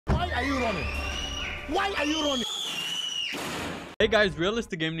are you running? Why are you running? Hey guys,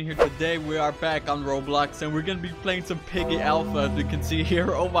 Realistic Gaming here. Today we are back on Roblox and we're gonna be playing some Piggy Alpha, as you can see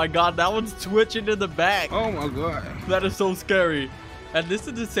here. Oh my god, that one's twitching in the back. Oh my god. That is so scary. And this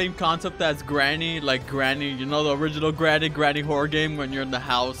is the same concept as Granny, like Granny, you know, the original Granny horror game when you're in the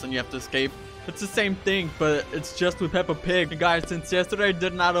house and you have to escape. It's the same thing, but it's just with Peppa Pig. And guys, since yesterday I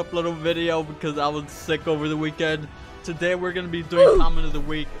did not upload a video because I was sick over the weekend, today we're gonna be doing comment of the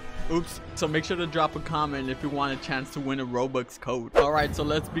week. Oops. So make sure to drop a comment if you want a chance to win a Robux code. Alright, so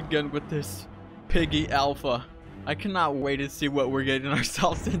let's begin with this Piggy Alpha. I cannot wait to see what we're getting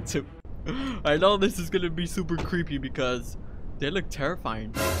ourselves into. I know this is gonna be super creepy because they look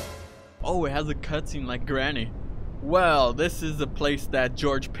terrifying. Oh, it has a cutscene like Granny. Well, this is a place that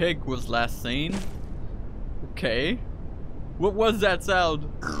George Pig was last seen. Okay. What was that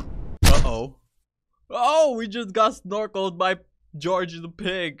sound? Uh-oh. Oh, we just got snorkeled by George the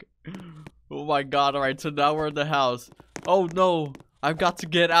Pig. Oh my god. Alright, so now we're in the house. Oh no, I've got to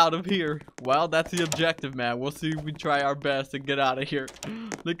get out of here. Well, that's the objective, man. We'll see if we try our best to get out of here.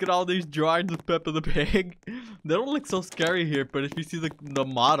 Look at all these drawings of Peppa the Pig. They don't look so scary here, but if you see the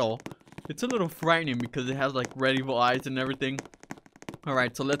model, it's a little frightening because it has like red evil eyes and everything.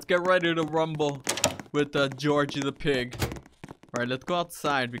 Alright, so let's get ready to rumble with Georgie the Pig. Alright, let's go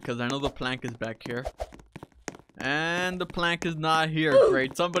outside because I know the plank is back here. And the plank is not here.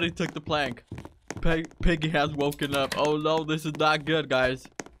 Great, somebody took the plank. Piggy has woken up. Oh no, this is not good, guys.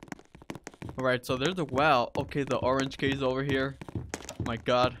 Alright, so there's a well. Okay, the orange key is over here. Oh my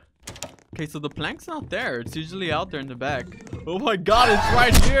god. Okay, so the plank's not there. It's usually out there in the back. Oh my god, it's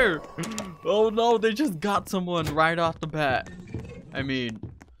right here. Oh no, they just got someone right off the bat. I mean,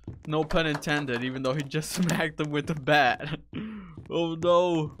 no pun intended, even though he just smacked them with the bat. Oh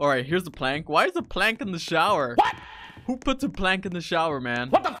no. Alright, here's the plank. Why is the plank in the shower? What? Who puts a plank in the shower, man?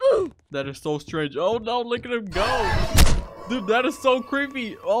 What the? That is so strange. Oh no, look at him go. Dude, that is so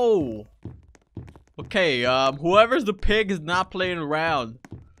creepy. Oh. Okay, whoever's the pig is not playing around.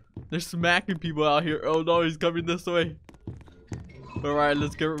 They're smacking people out here. Oh no, he's coming this way. Alright,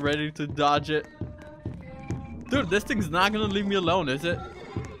 let's get ready to dodge it. Dude, this thing's not gonna leave me alone, is it?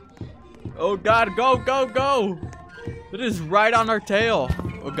 Oh god, go, go, go. It is right on our tail.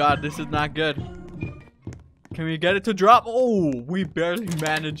 Oh god, this is not good. Can we get it to drop? Oh, we barely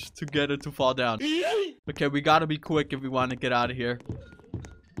managed to get it to fall down. Okay, we gotta be quick if we want to get out of here.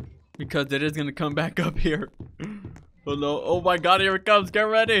 Because it is gonna come back up here. Oh no, oh my god, here it comes, get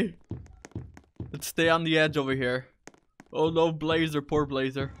ready. Let's stay on the edge over here. Oh no, Blazer, poor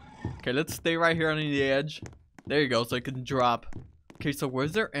Blazer. Okay, let's stay right here on the edge. There you go, so it can drop. Okay, so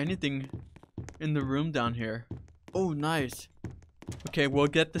was there anything in the room down here? Oh, nice. Okay, we'll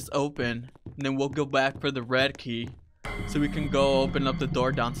get this open. And then we'll go back for the red key. So we can go open up the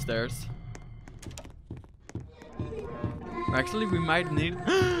door downstairs. Actually, we might need...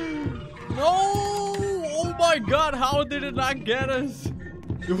 No! Oh my god, how did it not get us?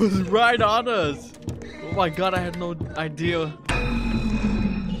 It was right on us. Oh my god, I had no idea.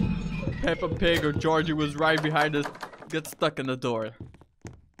 Peppa Pig or Georgie was right behind us. Get stuck in the door.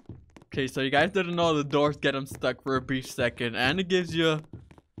 Okay, so you guys didn't know the doors get them stuck for a brief second. And it gives you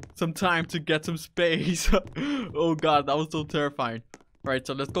some time to get some space. Oh god, that was so terrifying. Alright,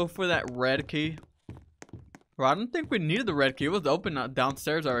 so let's go for that red key. Well, I don't think we needed the red key. It was open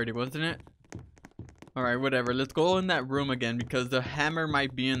downstairs already, wasn't it? Alright, whatever. Let's go in that room again because the hammer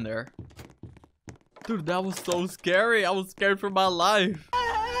might be in there. Dude, that was so scary. I was scared for my life.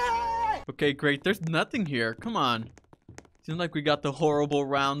 Okay, great. There's nothing here. Come on. Seems like we got the horrible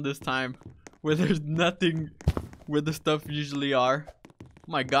round this time. Where there's nothing where the stuff usually are. Oh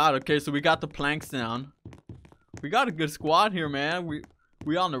my god. Okay, so we got the planks down. We got a good squad here, man.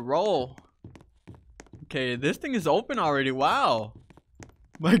 We on the roll. Okay, this thing is open already. Wow.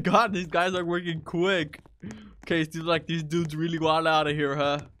 My god, these guys are working quick. Okay, seems like these dudes really want out of here,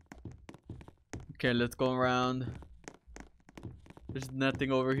 huh? Okay, let's go around. There's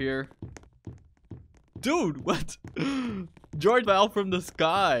nothing over here. Dude, what? George fell from the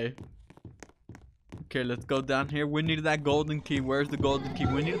sky. Okay, let's go down here. We need that golden key. Where's the golden key?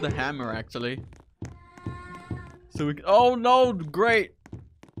 We need the hammer, actually. So we... Oh, no. Great.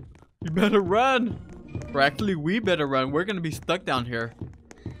 You better run. Or actually, we better run. We're going to be stuck down here.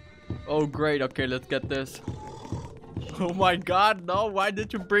 Oh, great. Okay, let's get this. Oh, my God. No, why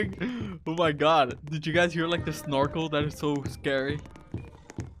did you bring... Oh, my God. Did you guys hear, like, the snorkel? That is so scary.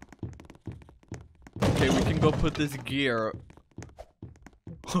 Okay, we can go put this gear.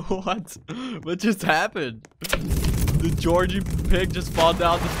 What? What just happened? Did Georgie Pig just fall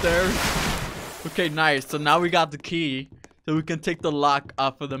down the stairs? Okay, nice. So now we got the key. so we can take the lock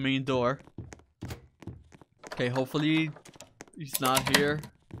off of the main door. Okay, hopefully he's not here.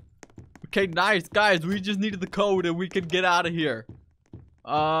 Okay, nice, guys. We just needed the code and we can get out of here.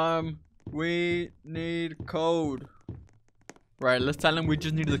 We need code. Right, let's tell them we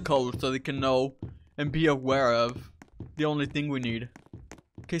just need the code so they can know and be aware of the only thing we need.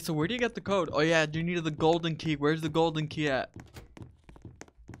 Okay, so where do you get the code? Oh yeah, you needed the golden key. Where's the golden key at?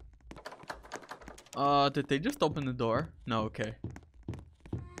 Did they just open the door? No, okay.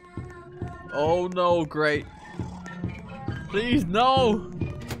 Oh no, great. Please, no!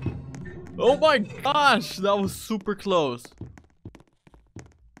 Oh my gosh, that was super close.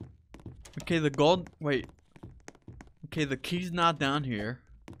 Okay, wait. Okay, the key's not down here.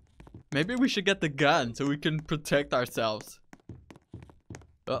 Maybe we should get the gun so we can protect ourselves.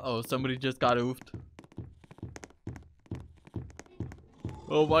 Uh-oh, somebody just got oofed.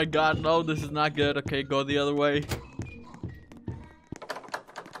 Oh my god, no, this is not good. Okay, go the other way.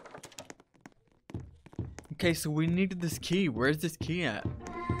 Okay, so we needed this key. Where's this key at?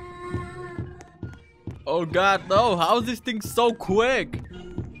 Oh god, no. How is this thing so quick?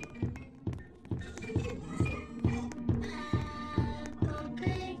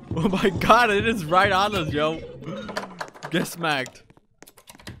 Oh my god, it is right on us, yo. Get smacked.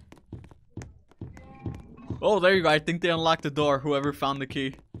 Oh, there you go. I think they unlocked the door. Whoever found the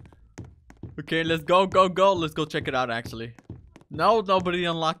key. Okay, let's go, go, go. Let's go check it out, actually. No, nobody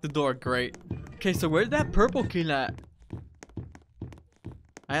unlocked the door. Great. Okay, so where's that purple key at?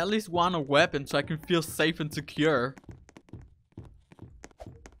 I at least want a weapon so I can feel safe and secure.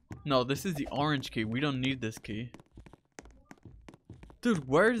 No, this is the orange key. We don't need this key. Dude,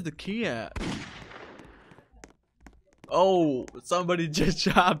 where's the key at? Oh, somebody just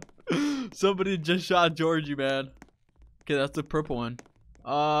shot. Somebody just shot Georgie, man. Okay, that's the purple one.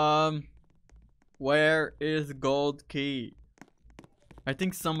 Where is the gold key? I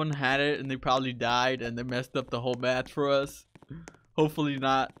think someone had it and they probably died and they messed up the whole match for us. Hopefully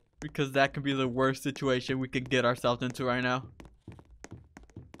not, because that could be the worst situation we could get ourselves into right now.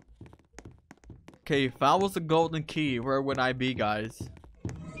 Okay, if I was a golden key, where would I be, guys?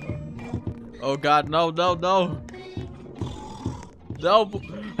 Oh god, no, no, no. No,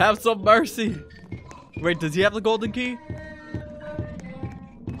 have some mercy. Wait, does he have the golden key?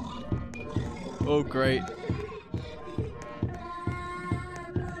 Oh, great.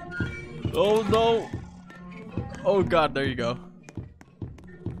 Oh, no. Oh, God, there you go.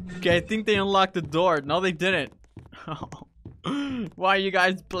 Okay, I think they unlocked the door. No, they didn't. Why you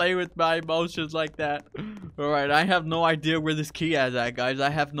guys play with my emotions like that? Alright, I have no idea where this key is at, guys.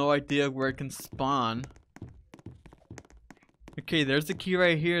 I have no idea where it can spawn. Okay, there's a key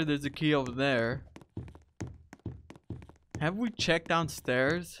right here. There's a key over there. Have we checked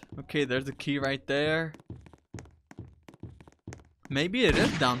downstairs? Okay, there's a key right there. Maybe it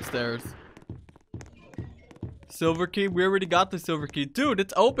is downstairs. Silver key? We already got the silver key. Dude,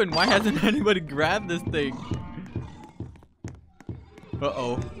 it's open. Why hasn't anybody grabbed this thing?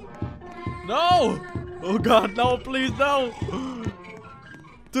 Uh-oh. No! Oh god, no, please, no!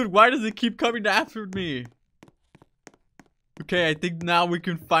 Dude, why does it keep coming after me? Okay, I think now we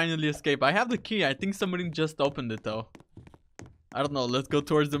can finally escape. I have the key. I think somebody just opened it, though. I don't know. Let's go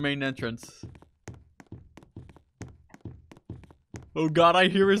towards the main entrance. Oh god, I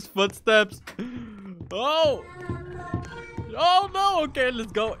hear his footsteps. Oh! Oh no! Okay,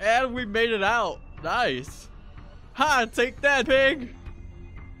 let's go. And we made it out. Nice. Ha! Take that, pig!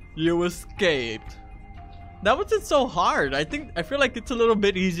 You escaped. That wasn't so hard. I feel like it's a little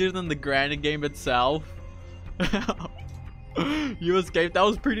bit easier than the granny game itself. You escaped. That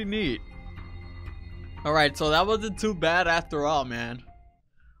was pretty neat. Alright, so that wasn't too bad after all, man.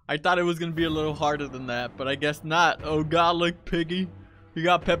 I thought it was gonna be a little harder than that, but I guess not. Oh god, look, Piggy. You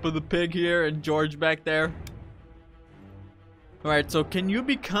got Peppa the pig here and George back there. Alright, so can you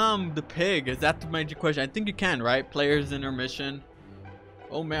become the pig? Is that the major question? I think you can, right? Players intermission.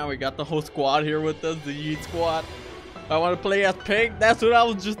 Oh man, we got the whole squad here with us, the Yeet squad. I want to play as pig. That's what I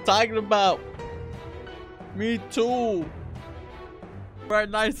was just talking about. Me too. Alright,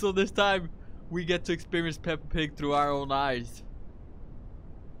 nice. So this time we get to experience Peppa Pig through our own eyes.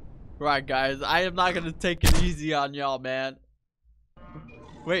 Right, guys, I am not gonna take it easy on y'all, man.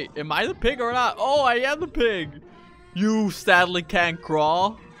 Wait, am I the pig or not? Oh, I am the pig. You sadly can't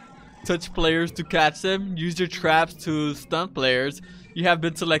crawl. Touch players to catch them. Use your traps to stun players. You have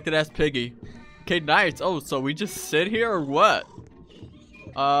been selected as Piggy. Okay, nice. Oh, so we just sit here or what?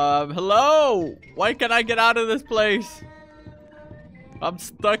 Hello? Why can't I get out of this place? I'm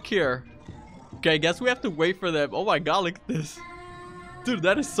stuck here. Okay, I guess we have to wait for them. Oh my god, look at this. Dude,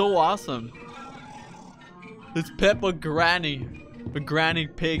 that is so awesome. It's Peppa Granny. A Granny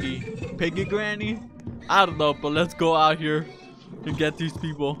Piggy. Piggy Granny? I don't know, but let's go out here and get these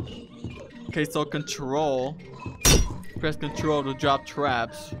people. Okay, so control. Press control to drop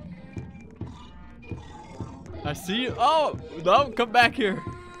traps. I see you. Oh, no, come back here.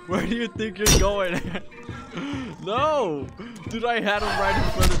 Where do you think you're going? No. Dude, I had him right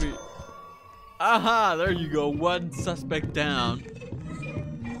in front of me. Aha, there you go. One suspect down.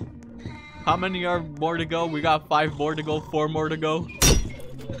 How many are more to go? We got 5 more to go, 4 more to go.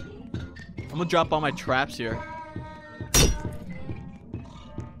 I'm gonna drop all my traps here.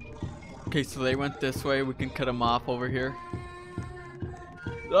 Okay, so they went this way. We can cut them off over here.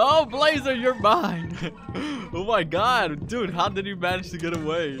 Oh, Blazer, you're mine. Oh my god. Dude, how did you manage to get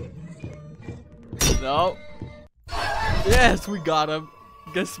away? No. Yes, we got him.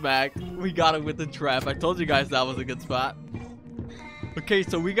 Get smacked. We got him with the trap. I told you guys that was a good spot. Okay,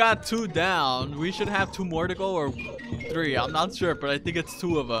 so we got 2 down. We should have 2 more to go, or 3. I'm not sure, but I think it's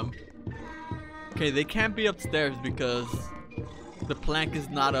 2 of them. Okay, they can't be upstairs because the plank is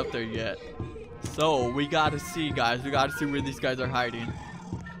not up there yet. So we gotta see, guys. We gotta see where these guys are hiding.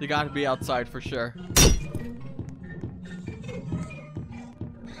 They gotta be outside for sure.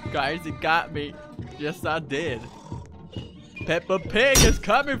 Guys, it got me. Yes, I did. Peppa Pig is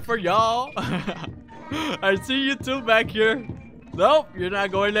coming for y'all. I see you two back here. Nope, you're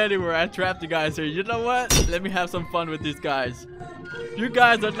not going anywhere. I trapped you guys here. You know what? Let me have some fun with these guys. You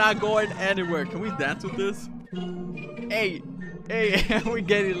guys are not going anywhere. Can we dance with this? Hey, we're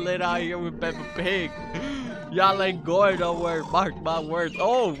getting lit out here with Peppa Pig. Y'all ain't going nowhere. Mark my words.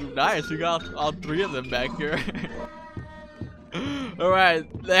 Oh, nice. We got all 3 of them back here.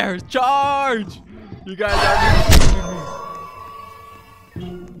 Alright, there's charge. You guys are.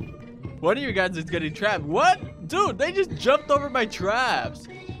 One of you guys is getting trapped. What? Dude, they just jumped over my traps.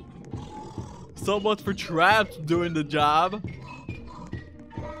 So much for traps doing the job.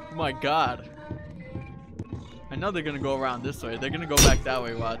 Oh my god. I know they're gonna go around this way. They're gonna go back that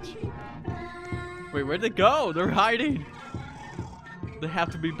way, watch. Wait, where'd they go? They're hiding. They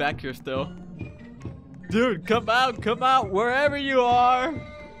have to be back here still. Dude, come out, wherever you are.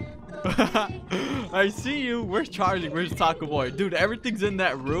 I see you. Where's charging? Where's Taco Boy? Dude, everything's in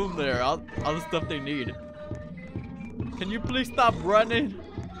that room there. All the stuff they need. Can you please stop running?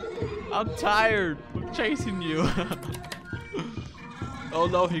 I'm tired of chasing you. Oh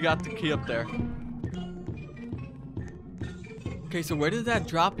no, he got the key up there. Okay, so where did that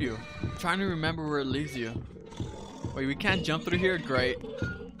drop you? I'm trying to remember where it leaves you. Wait, we can't jump through here? Great.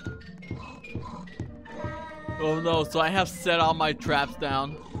 Oh no, so I have set all my traps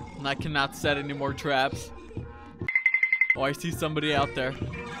down. And I cannot set any more traps. Oh, I see somebody out there.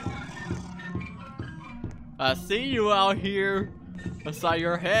 I see you out here. I saw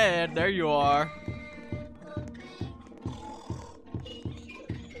your head. There you are.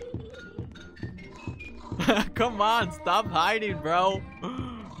 Come on, stop hiding, bro.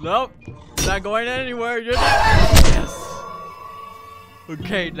 Nope, not going anywhere. You're not. Yes.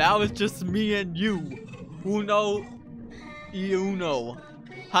 Okay, now it's just me and you. Uno y uno.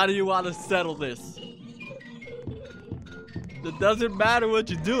 How do you want to settle this? It doesn't matter what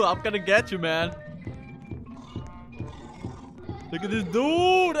you do. I'm gonna get you, man. Look at this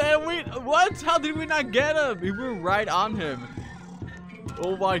dude. And what? How did we not get him? We were right on him.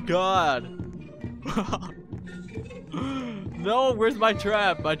 Oh my god. No, where's my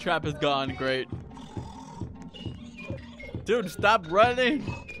trap? My trap is gone. Great. Dude, stop running.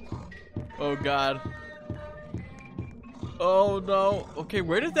 Oh god. Oh no. Okay,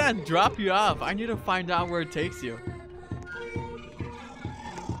 where does that drop you off? I need to find out where it takes you.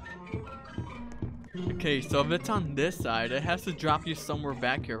 Okay, so if it's on this side, it has to drop you somewhere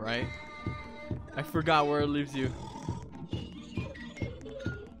back here, right? I forgot where it leaves you.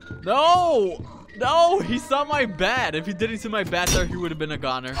 No! No! He saw my bat. If he didn't see my bat there, he would have been a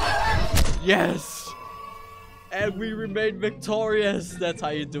goner. Yes! And we remained victorious. That's how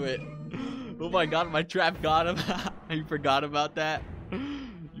you do it. Oh my god, my trap got him. I forgot about that.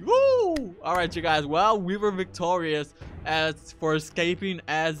 Woo! Alright, you guys. Well, we were victorious as for escaping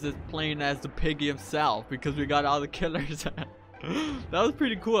as plain as the piggy himself, because we got all the killers. That was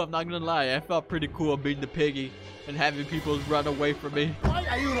pretty cool. I'm not gonna lie. I felt pretty cool being the piggy and having people run away from me. Why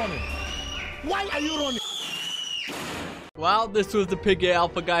are you running? Why are you running? Well, this was the Piggy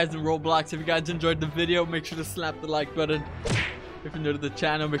Alpha, guys, in Roblox. If you guys enjoyed the video, make sure to slap the like button. If you're new to the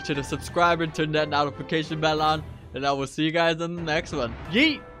channel, make sure to subscribe and turn that notification bell on. And I will see you guys in the next one.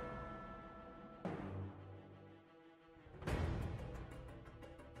 Yeet!